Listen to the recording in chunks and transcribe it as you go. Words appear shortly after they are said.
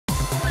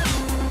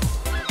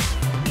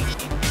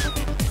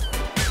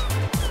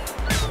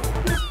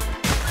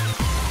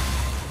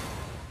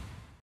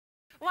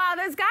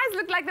those guys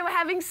looked like they were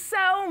having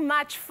so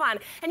much fun.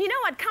 And you know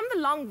what? Come the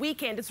long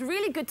weekend, it's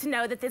really good to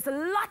know that there's a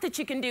lot that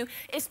you can do,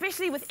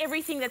 especially with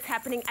everything that's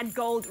happening at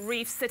Gold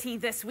Reef City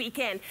this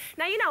weekend.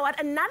 Now, you know what?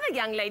 Another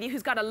young lady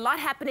who's got a lot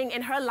happening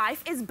in her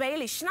life is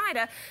Bailey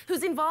Schneider,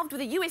 who's involved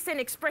with the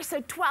USN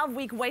Espresso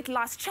 12-week weight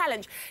loss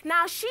challenge.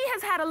 Now, she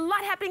has had a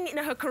lot happening in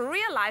her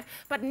career life,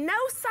 but no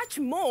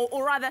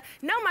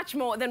much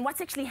more than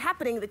what's actually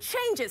happening, the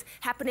changes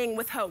happening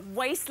with her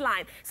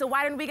waistline. So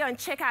why don't we go and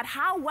check out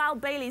how well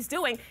Bailey's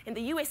doing in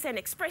the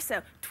USN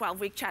Espresso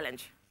 12-week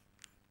challenge.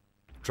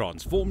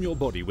 Transform your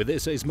body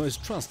with SA's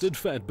most trusted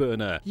fat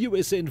burner.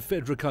 USN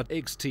FedraCut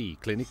XT,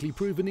 clinically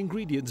proven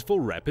ingredients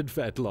for rapid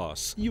fat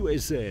loss.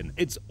 USN,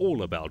 it's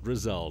all about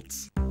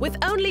results. With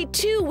only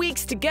 2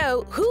 weeks to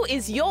go, who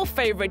is your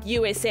favorite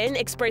USN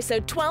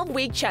Espresso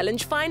 12-week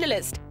challenge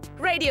finalist?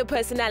 Radio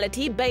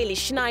personality Bailey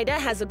Schneider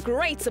has a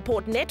great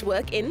support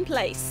network in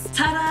place.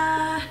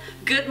 Ta-da!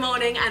 Good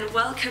morning and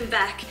welcome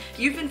back.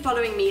 You've been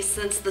following me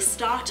since the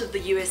start of the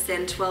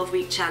USN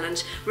 12-week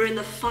challenge. We're in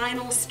the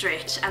final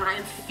stretch and I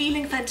am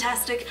feeling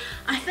fantastic.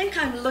 I think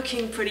I'm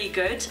looking pretty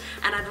good,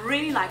 and I'd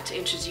really like to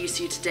introduce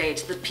you today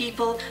to the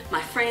people,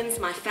 my friends,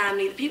 my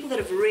family, the people that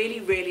have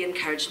really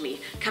encouraged me.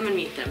 Come and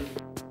meet them.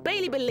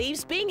 Bailey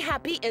believes being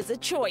happy is a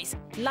choice.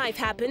 Life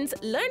happens,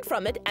 learn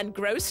from it and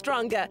grow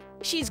stronger.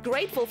 She's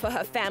grateful for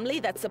her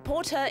family that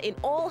support her in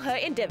all her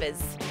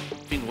endeavors.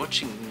 I've been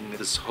watching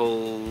this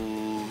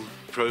whole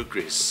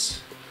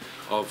progress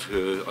of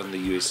her on the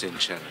USN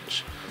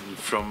challenge.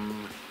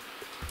 From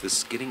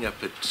this getting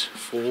up at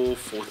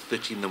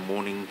 4:30 in the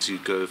morning to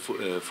go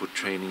for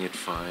training at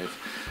 5,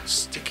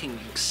 sticking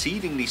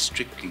exceedingly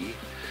strictly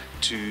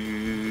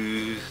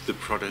to the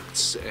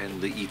products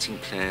and the eating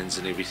plans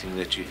and everything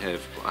that you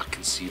have. I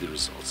can see the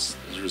results.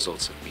 The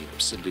results have been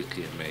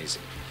absolutely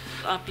amazing.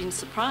 I've been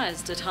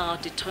surprised at how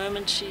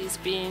determined she's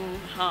been,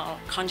 how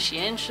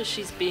conscientious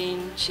she's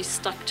been. She's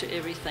stuck to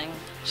everything.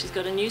 She's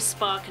got a new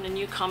spark and a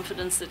new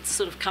confidence that's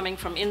sort of coming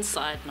from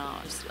inside now.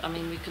 I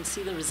mean, we can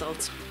see the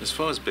results. As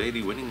far as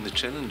Bailey winning the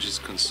challenge is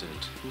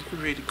concerned, never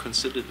really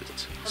considered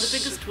it. The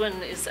biggest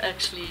win is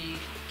actually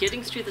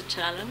getting through the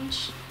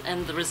challenge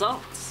and the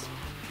results.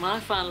 My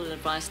final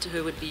advice to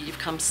her would be, you've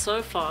come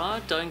so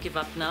far, don't give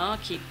up now,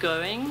 keep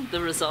going.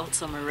 The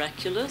results are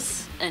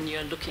miraculous and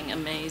you're looking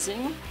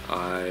amazing.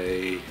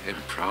 I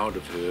am proud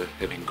of her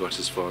having got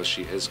as far as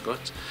she has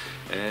got,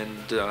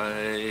 and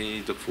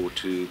I look forward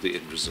to the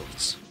end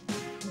results.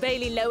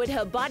 Bailey lowered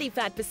her body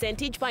fat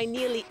percentage by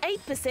nearly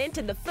 8%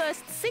 in the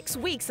first 6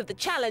 weeks of the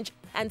challenge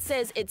and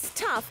says it's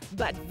tough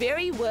but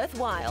very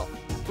worthwhile.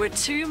 We're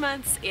 2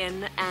 months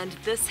in and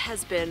this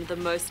has been the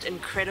most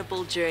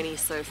incredible journey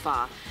so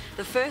far.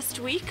 The first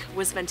week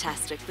was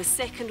fantastic. The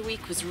second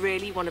week was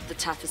really one of the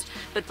toughest.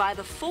 But by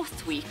the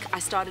 4th week, I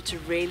started to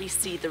really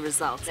see the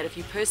results. And if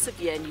you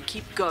persevere and you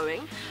keep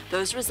going,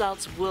 those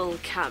results will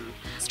come.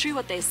 It's true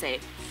what they say.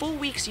 4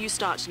 weeks, you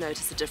start to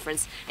notice a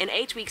difference. In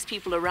 8 weeks,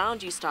 people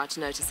around you start to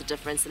notice a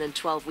difference. And in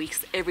 12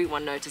 weeks,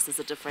 everyone notices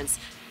a difference.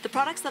 The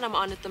products that I'm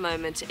on at the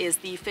moment is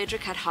the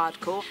FedraCut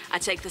Hardcore. I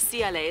take the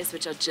CLAs,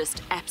 which are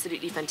just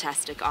absolutely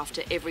fantastic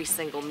after every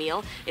single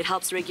meal. It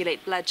helps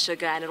regulate blood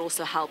sugar and it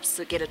also helps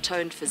to get a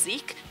toned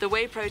physique. The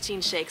whey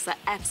protein shakes are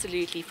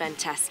absolutely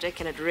fantastic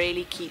and it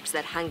really keeps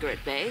that hunger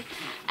at bay.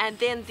 And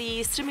then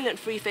the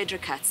stimulant-free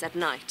FedraCuts at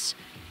night.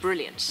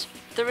 Brilliant.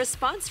 The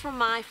response from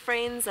my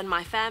friends and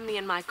my family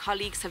and my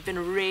colleagues have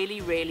been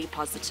really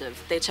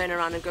positive. They turn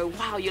around and go,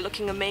 wow, you're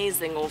looking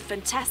amazing, or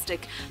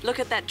fantastic, look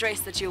at that dress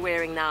that you're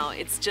wearing now.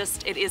 It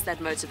is that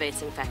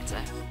motivating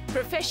factor.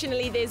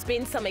 Professionally, there's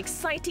been some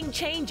exciting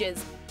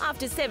changes.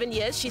 After 7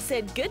 years, she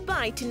said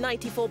goodbye to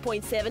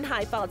 94.7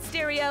 Highveld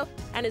Stereo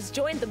and has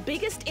joined the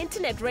biggest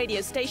internet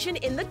radio station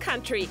in the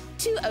country,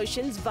 2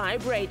 Oceans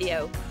Vibe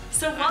Radio.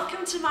 So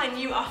welcome to my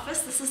new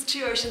office. This is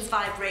 2 Oceans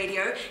Vibe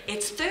Radio.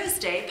 It's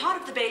Thursday. Part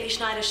of the Bailey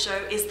Schneider show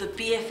is the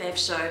BFF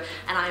show,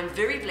 and I am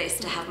very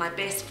blessed to have my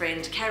best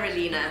friend,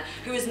 Carolina,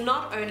 who has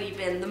not only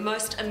been the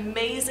most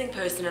amazing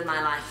person in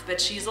my life,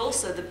 but she's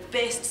also the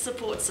best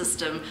support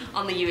system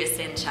on the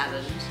USN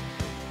challenge.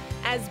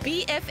 As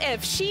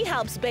BFF, she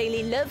helps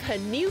Bailey live her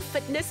new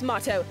fitness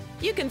motto.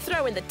 You can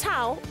throw in the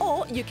towel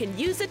or you can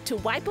use it to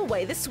wipe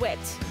away the sweat.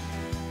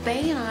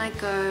 Bailey and I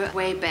go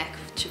way back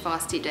to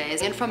varsity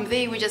days, and from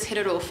there we just hit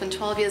it off, and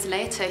 12 years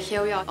later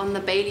here we are on the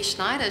Bailey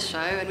Schneider show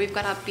and we've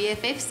got our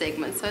BFF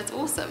segment, so it's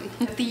awesome.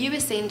 The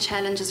USN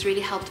challenge has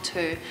really helped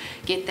her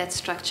get that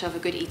structure of a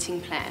good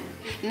eating plan.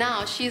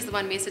 Now she's the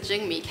one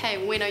messaging me,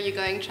 hey, when are you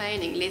going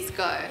training, let's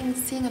go. And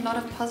seeing a lot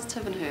of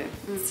positive in her.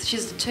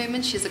 She's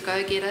determined, she's a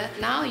go-getter.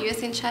 Now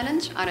USN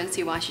challenge, I don't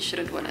see why she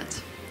shouldn't win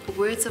it.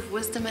 Words of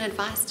wisdom and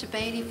advice to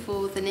Bailey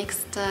for the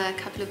next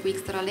couple of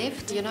weeks that are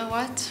left. You know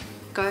what?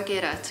 Go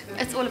get it.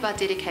 It's all about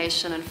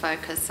dedication and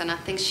focus, and I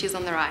think she's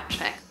on the right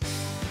track.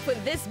 For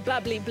this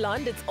bubbly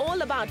blonde, it's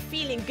all about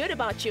feeling good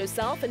about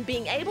yourself and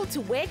being able to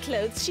wear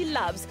clothes she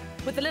loves.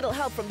 With a little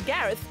help from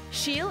Gareth,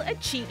 she'll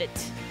achieve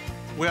it.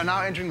 We are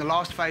now entering the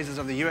last phases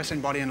of the USN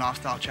Body and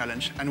Lifestyle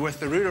Challenge, and with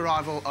the rude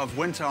arrival of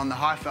winter on the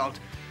Highveld,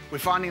 We're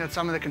finding that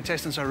some of the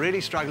contestants are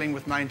really struggling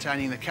with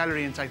maintaining the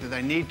calorie intake that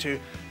they need to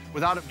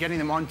without getting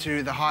them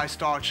onto the high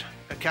starch,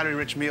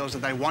 calorie-rich meals that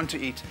they want to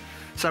eat.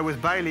 So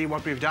with Bailey,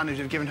 what we've done is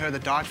we've given her the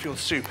Diet Fuel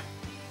Soup.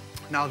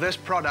 Now this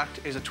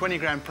product is a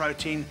 20-gram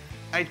protein,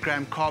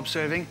 8-gram carb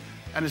serving,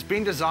 and it's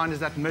been designed as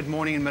that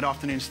mid-morning and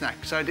mid-afternoon snack.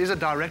 So it is a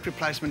direct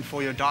replacement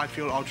for your Diet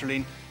Fuel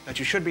Ultraline that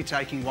you should be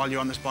taking while you're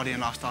on this body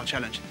and lifestyle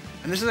challenge.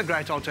 And this is a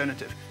great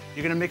alternative.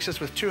 You're going to mix this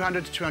with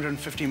 200 to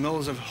 250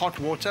 mils of hot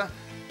water.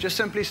 Just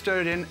simply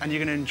stir it in and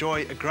you're going to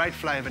enjoy a great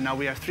flavor. Now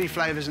we have 3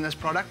 flavors in this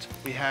product.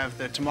 We have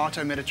the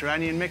tomato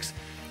Mediterranean mix,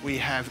 we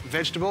have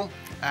vegetable,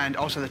 and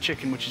also the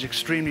chicken, which is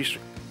extremely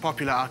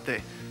popular out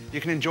there.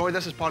 You can enjoy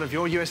this as part of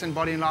your USN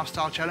Body and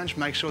Lifestyle Challenge.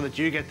 Make sure that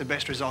you get the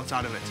best results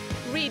out of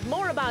it. Read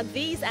more about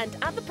these and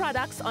other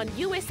products on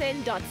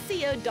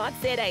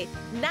usn.co.za.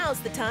 Now's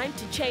the time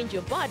to change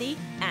your body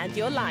and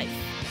your life.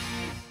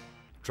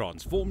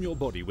 Transform your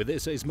body with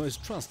SA's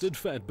most trusted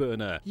fat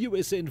burner.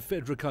 USN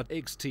FedraCut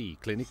XT,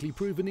 clinically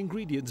proven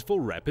ingredients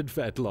for rapid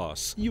fat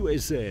loss.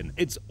 USN,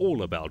 it's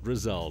all about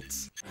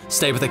results.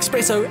 Stay with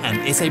Expresso and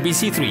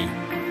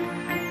SABC3.